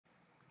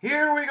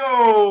Here we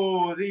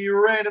go. The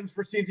randoms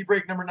for C&C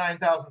break number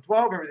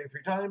 9012. Everything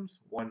 3 times.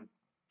 1,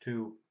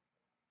 2,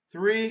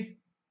 3.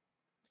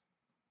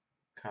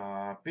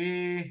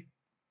 Copy.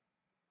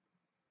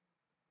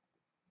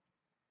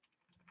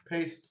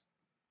 Paste.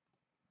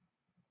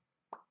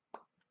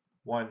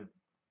 1,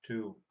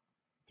 2,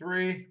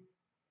 3.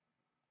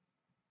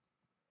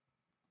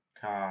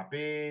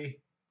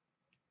 Copy.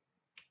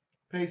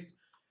 Paste.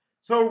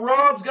 So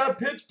Rob's got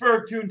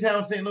Pittsburgh,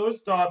 Toontown, St. Louis,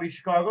 Dobby,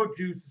 Chicago,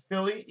 Juice is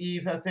Philly,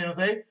 Eve has San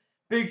Jose,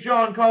 Big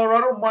John,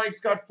 Colorado, Mike's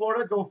got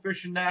Florida, Go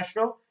Fish in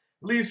Nashville,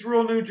 Leafs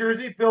Rule, New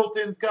Jersey,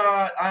 Built-in's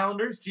got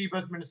Islanders,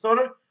 Jeebus,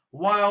 Minnesota,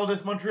 Wild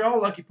is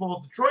Montreal, Lucky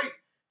Pole's Detroit,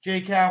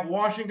 J-Cav,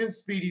 Washington,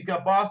 Speedy's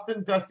got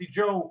Boston, Dusty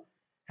Joe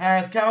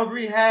has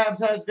Calgary, Habs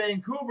has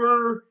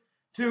Vancouver,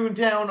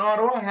 Toontown,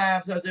 Ottawa,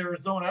 Habs has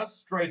Arizona,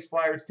 Stripes,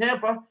 Flyers,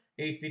 Tampa,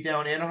 8 feet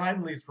down,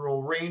 Anaheim, Leafs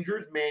Rule,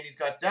 Rangers, Manny's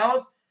got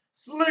Dallas,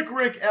 Slick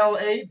Rick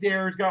LA,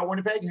 Dare's got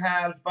Winnipeg,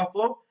 Habs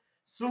Buffalo,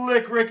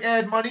 Slick Rick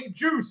Ed Money,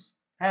 Juice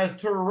has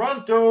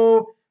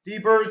Toronto, D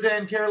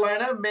Burzan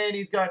Carolina,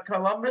 Manny's got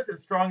Columbus, and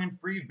Strong and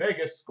Free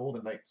Vegas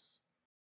Golden Knights.